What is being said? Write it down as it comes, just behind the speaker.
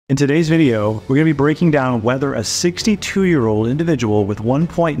In today's video, we're going to be breaking down whether a 62-year-old individual with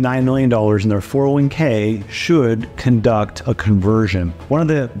 $1.9 million in their 401k should conduct a conversion. One of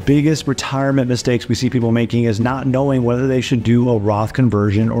the biggest retirement mistakes we see people making is not knowing whether they should do a Roth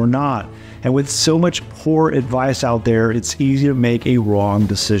conversion or not. And with so much poor advice out there, it's easy to make a wrong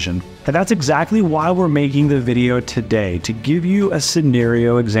decision. And that's exactly why we're making the video today, to give you a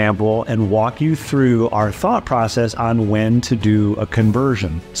scenario example and walk you through our thought process on when to do a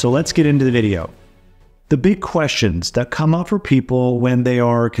conversion. So let's get into the video. The big questions that come up for people when they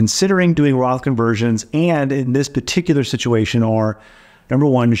are considering doing Roth conversions and in this particular situation are, number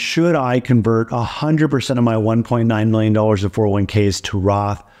one, should I convert 100% of my $1.9 million of 401ks to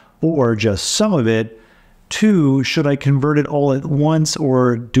Roth or just some of it? Two, should I convert it all at once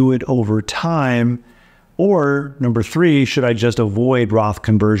or do it over time? Or number three, should I just avoid Roth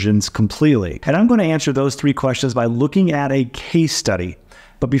conversions completely? And I'm going to answer those three questions by looking at a case study.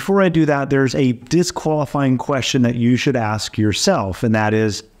 But before I do that, there's a disqualifying question that you should ask yourself, and that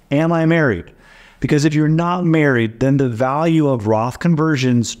is, am I married? Because if you're not married, then the value of Roth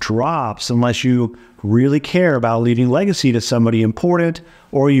conversions drops unless you really care about leaving legacy to somebody important,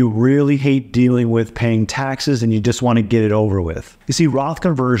 or you really hate dealing with paying taxes and you just want to get it over with. You see, Roth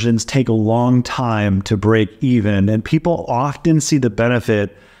conversions take a long time to break even, and people often see the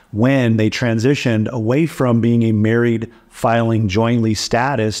benefit when they transitioned away from being a married filing jointly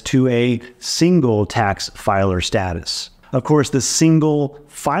status to a single tax filer status. Of course, the single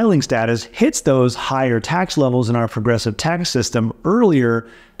filing status hits those higher tax levels in our progressive tax system earlier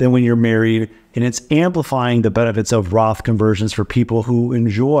than when you're married, and it's amplifying the benefits of Roth conversions for people who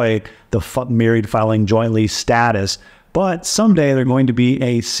enjoy the married filing jointly status, but someday they're going to be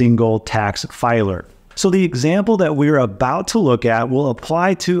a single tax filer. So the example that we're about to look at will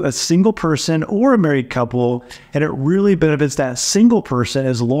apply to a single person or a married couple, and it really benefits that single person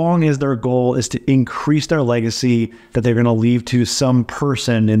as long as their goal is to increase their legacy that they're going to leave to some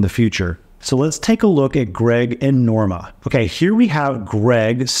person in the future. So let's take a look at Greg and Norma. Okay, here we have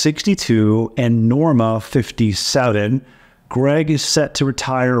Greg, 62, and Norma, 57. Greg is set to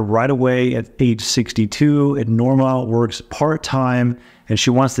retire right away at age 62, and Norma works part-time, and she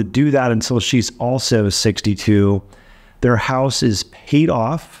wants to do that until she's also 62. Their house is paid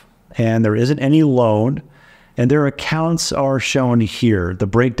off, and there isn't any loan, and their accounts are shown here. The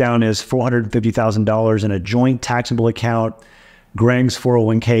breakdown is $450,000 in a joint taxable account. Greg's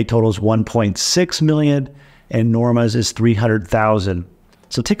 401k totals $1.6 million, and Norma's is $300,000.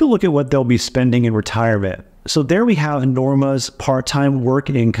 So take a look at what they'll be spending in retirement. So there we have Norma's part-time work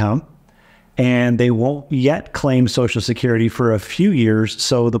income, and they won't yet claim Social Security for a few years,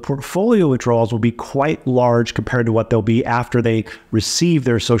 so the portfolio withdrawals will be quite large compared to what they'll be after they receive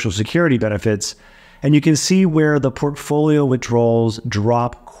their Social Security benefits. And you can see where the portfolio withdrawals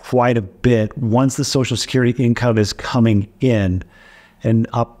drop quite a bit once the Social Security income is coming in. And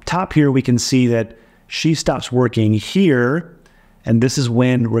up top here, we can see that she stops working here, and this is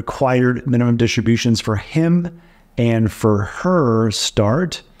when required minimum distributions for him and for her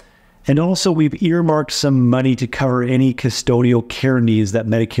start. And also we've earmarked some money to cover any custodial care needs that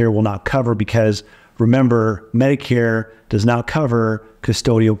Medicare will not cover, because remember, Medicare does not cover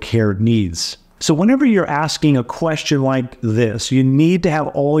custodial care needs. So whenever you're asking a question like this, you need to have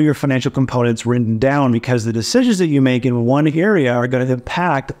all your financial components written down, because the decisions that you make in one area are going to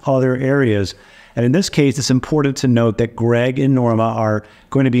impact other areas. And in this case, it's important to note that Greg and Norma are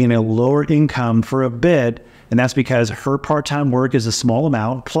going to be in a lower income for a bit, and that's because her part-time work is a small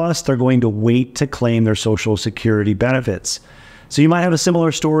amount, plus they're going to wait to claim their Social Security benefits. So you might have a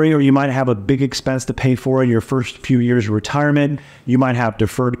similar story, or you might have a big expense to pay for in your first few years of retirement. You might have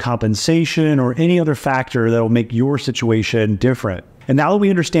deferred compensation or any other factor that will make your situation different. And now that we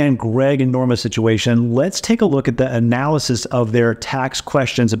understand Greg and Norma's situation, let's take a look at the analysis of their tax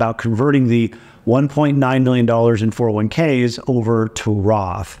questions about converting the $1.9 million in 401ks over to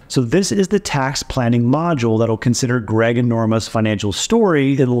Roth. So this is the tax planning module that will consider Greg and Norma's financial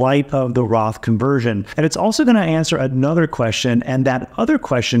story in light of the Roth conversion. And it's also going to answer another question, and that other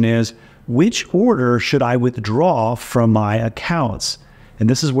question is, which order should I withdraw from my accounts? And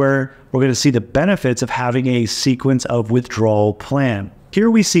this is where we're going to see the benefits of having a sequence of withdrawal plan.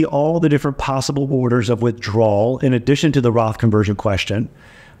 Here we see all the different possible orders of withdrawal in addition to the Roth conversion question.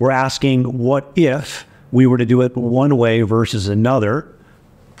 We're asking, what if we were to do it one way versus another?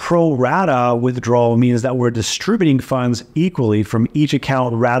 Pro rata withdrawal means that we're distributing funds equally from each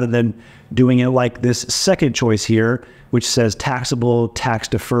account rather than doing it like this second choice here, which says taxable, tax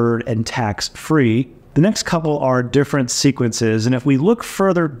deferred, and tax free. The next couple are different sequences, and if we look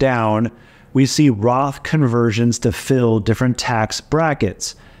further down, we see Roth conversions to fill different tax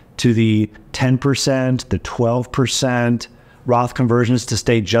brackets. to the 10%, the 12% Roth conversions to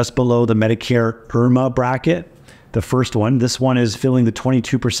stay just below the Medicare IRMA bracket. The first one, this one is filling the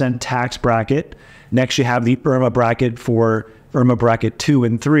 22% tax bracket. Next, you have the IRMA bracket for IRMA bracket 2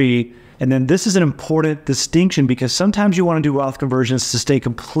 and 3. And then this is an important distinction because sometimes you want to do Roth conversions to stay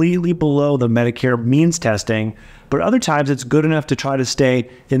completely below the Medicare means testing, but other times it's good enough to try to stay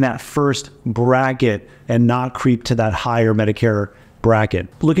in that first bracket and not creep to that higher Medicare bracket.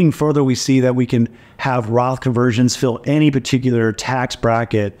 Looking further, we see that we can have Roth conversions fill any particular tax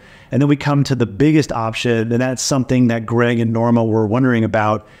bracket. And then we come to the biggest option, and that's something that Greg and Norma were wondering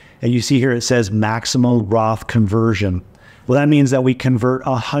about. And you see here it says maximum Roth conversion. Well, that means that we convert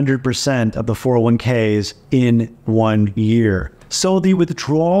 100% of the 401ks in 1 year. So the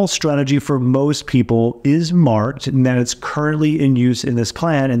withdrawal strategy for most people is marked, and that it's currently in use in this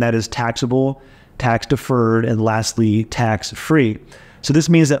plan, and that is taxable, tax deferred, and lastly, tax free. So this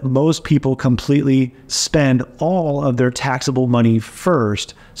means that most people completely spend all of their taxable money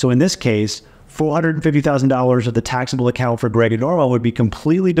first. So in this case, $450,000 of the taxable account for Greg and Norma would be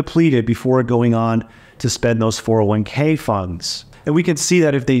completely depleted before going on to spend those 401k funds. And we can see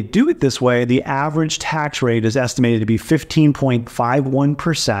that if they do it this way, the average tax rate is estimated to be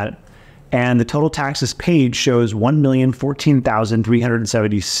 15.51%, and the total taxes paid shows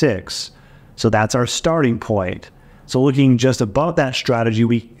 $1,014,376. So that's our starting point. So looking just above that strategy,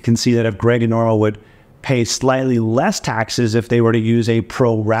 we can see that if Greg and Norma would pay slightly less taxes if they were to use a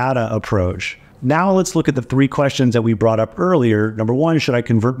pro rata approach. Now let's look at the 3 questions that we brought up earlier. Number 1, should I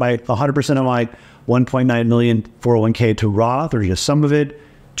convert my 100% of my 1.9 million 401k to Roth or just some of it?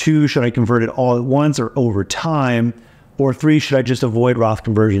 2, should I convert it all at once or over time? Or 3, should I just avoid Roth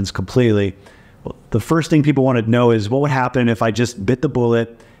conversions completely? Well, the first thing people want to know is what would happen if I just bit the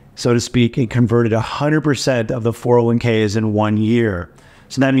bullet, so to speak, and converted 100% of the 401ks in 1 year.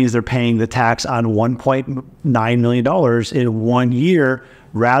 So that means they're paying the tax on $1.9 million in 1 year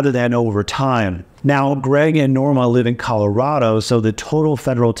rather than over time. Now, Greg and Norma live in Colorado, so the total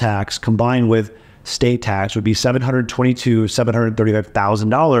federal tax combined with state tax would be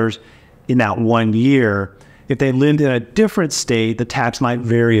 $735,000 in that 1 year. If they lived in a different state, the tax might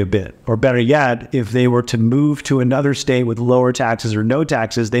vary a bit. Or better yet, if they were to move to another state with lower taxes or no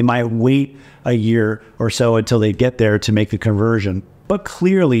taxes, they might wait a year or so until they get there to make the conversion. But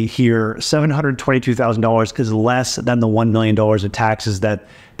clearly here, $722,000 is less than the $1 million in taxes that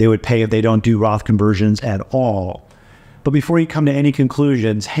they would pay if they don't do Roth conversions at all. But before you come to any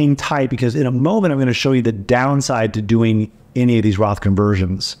conclusions, hang tight because in a moment I'm going to show you the downside to doing any of these Roth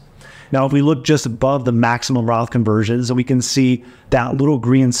conversions. Now, if we look just above the maximum Roth conversions, we can see that little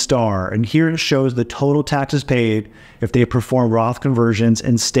green star. And here it shows the total taxes paid if they perform Roth conversions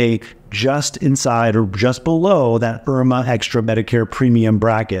and stay just inside or just below that IRMA extra Medicare premium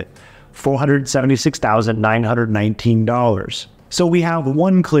bracket, $476,919. So we have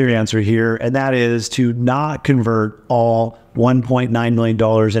one clear answer here, and that is to not convert all $1.9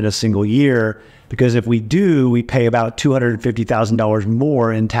 million in a single year, because if we do, we pay about $250,000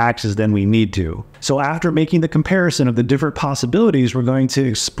 more in taxes than we need to. So after making the comparison of the different possibilities, we're going to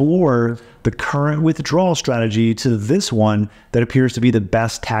explore the current withdrawal strategy to this one that appears to be the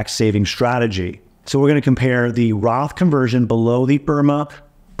best tax-saving strategy. So we're going to compare the Roth conversion below the IRMA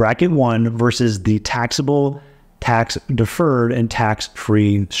bracket 1 versus the taxable, tax-deferred, and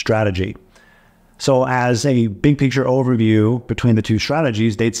tax-free strategy. So as a big picture overview between the two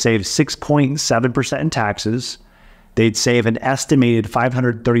strategies, they'd save 6.7% in taxes. They'd save an estimated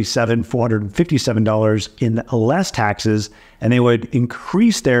 $457 in less taxes, and they would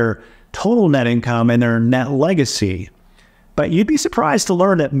increase their total net income and their net legacy. But you'd be surprised to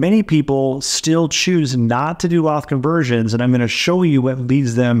learn that many people still choose not to do Roth conversions, and I'm going to show you what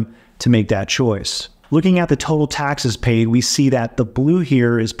leads them to make that choice. Looking at the total taxes paid, we see that the blue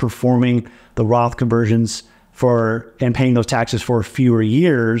here is performing the Roth conversions and paying those taxes for fewer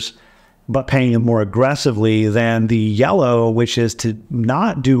years, but paying them more aggressively than the yellow, which is to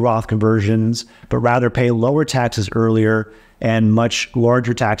not do Roth conversions, but rather pay lower taxes earlier and much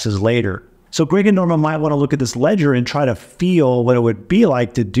larger taxes later. So Greg and Norma might want to look at this ledger and try to feel what it would be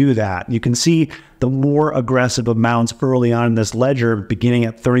like to do that. You can see the more aggressive amounts early on in this ledger, beginning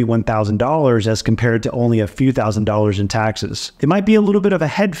at $31,000 as compared to only a few $1,000s in taxes. It might be a little bit of a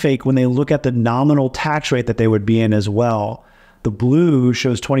head fake when they look at the nominal tax rate that they would be in as well. The blue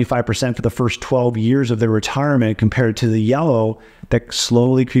shows 25% for the first 12 years of their retirement compared to the yellow that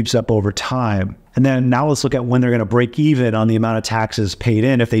slowly creeps up over time. And then now let's look at when they're going to break even on the amount of taxes paid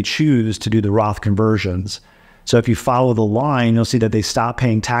in if they choose to do the Roth conversions. So if you follow the line, you'll see that they stop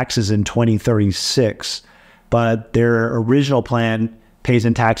paying taxes in 2036, but their original plan pays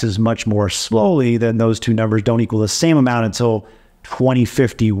in taxes much more slowly, then those two numbers don't equal the same amount until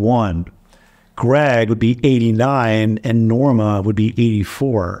 2051. Greg would be 89 and Norma would be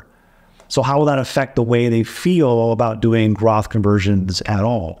 84. So how will that affect the way they feel about doing Roth conversions at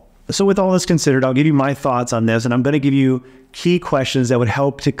all? So with all this considered, I'll give you my thoughts on this, and I'm going to give you key questions that would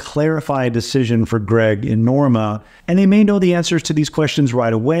help to clarify a decision for Greg and Norma. And they may know the answers to these questions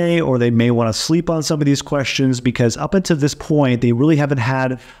right away, or they may want to sleep on some of these questions because up until this point, they really haven't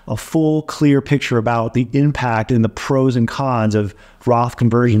had a full, clear picture about the impact and the pros and cons of Roth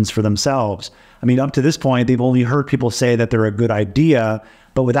conversions for themselves. I mean, up to this point, they've only heard people say that they're a good idea,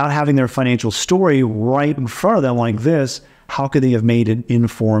 but without having their financial story right in front of them like this, how could they have made an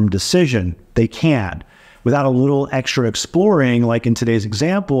informed decision? They can't. Without a little extra exploring, like in today's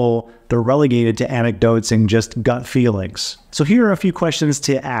example, they're relegated to anecdotes and just gut feelings. So here are a few questions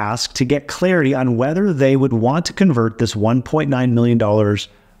to ask to get clarity on whether they would want to convert this $1.9 million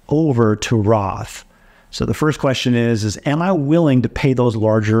over to Roth. So the first question is, am I willing to pay those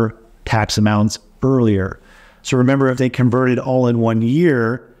larger tax amounts earlier? So remember, if they converted all in 1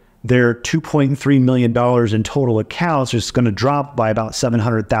 year, their $2.3 million in total accounts is going to drop by about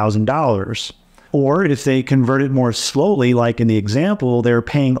 $700,000. Or if they convert it more slowly, like in the example, they're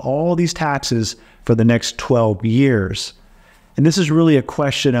paying all these taxes for the next 12 years. And this is really a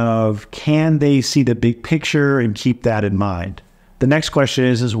question of, can they see the big picture and keep that in mind? The next question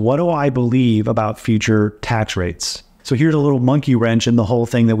is what do I believe about future tax rates? So here's a little monkey wrench in the whole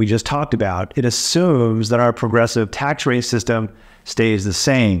thing that we just talked about. It assumes that our progressive tax rate system stays the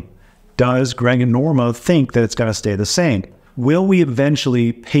same. Does Greg and Norma think that it's going to stay the same? Will we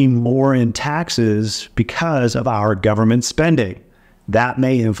eventually pay more in taxes because of our government spending? That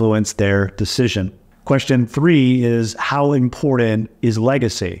may influence their decision. Question 3 is, how important is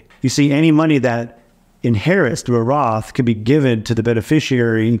legacy? You see, any money that inherits through a Roth can be given to the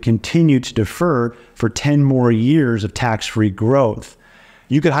beneficiary and continue to defer for 10 more years of tax-free growth.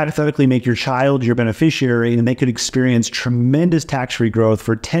 You could hypothetically make your child your beneficiary and they could experience tremendous tax-free growth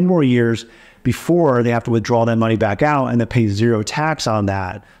for 10 more years before they have to withdraw that money back out and they pay zero tax on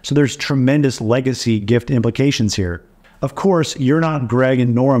that. So there's tremendous legacy gift implications here. Of course, you're not Greg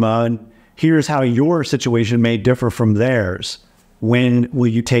and Norma, and here's how your situation may differ from theirs. When will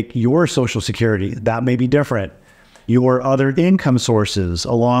you take your Social Security? That may be different. Your other income sources,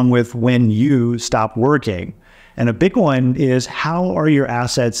 along with when you stop working. And a big one is, how are your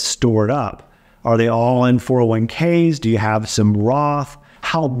assets stored up? Are they all in 401ks? Do you have some Roth?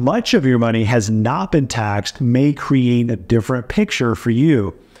 How much of your money has not been taxed may create a different picture for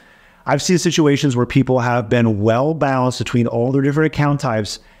you. I've seen situations where people have been well balanced between all their different account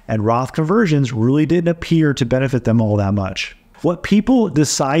types, and Roth conversions really didn't appear to benefit them all that much. What people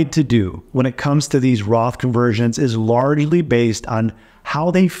decide to do when it comes to these Roth conversions is largely based on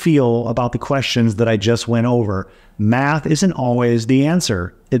how they feel about the questions that I just went over. Math isn't always the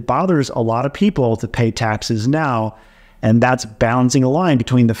answer. It bothers a lot of people to pay taxes now, and that's balancing a line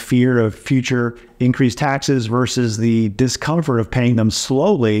between the fear of future increased taxes versus the discomfort of paying them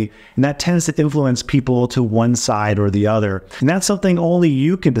slowly, and that tends to influence people to one side or the other. And that's something only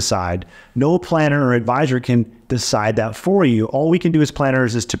you can decide. No planner or advisor can decide that for you. All we can do as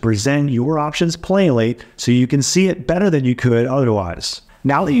planners is to present your options plainly so you can see it better than you could otherwise.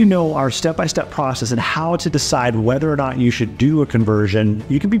 Now that you know our step-by-step process and how to decide whether or not you should do a conversion,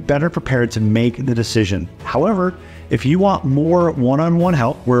 you can be better prepared to make the decision. However, if you want more one-on-one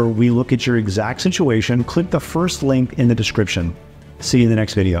help where we look at your exact situation, click the first link in the description. See you in the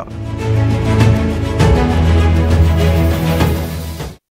next video.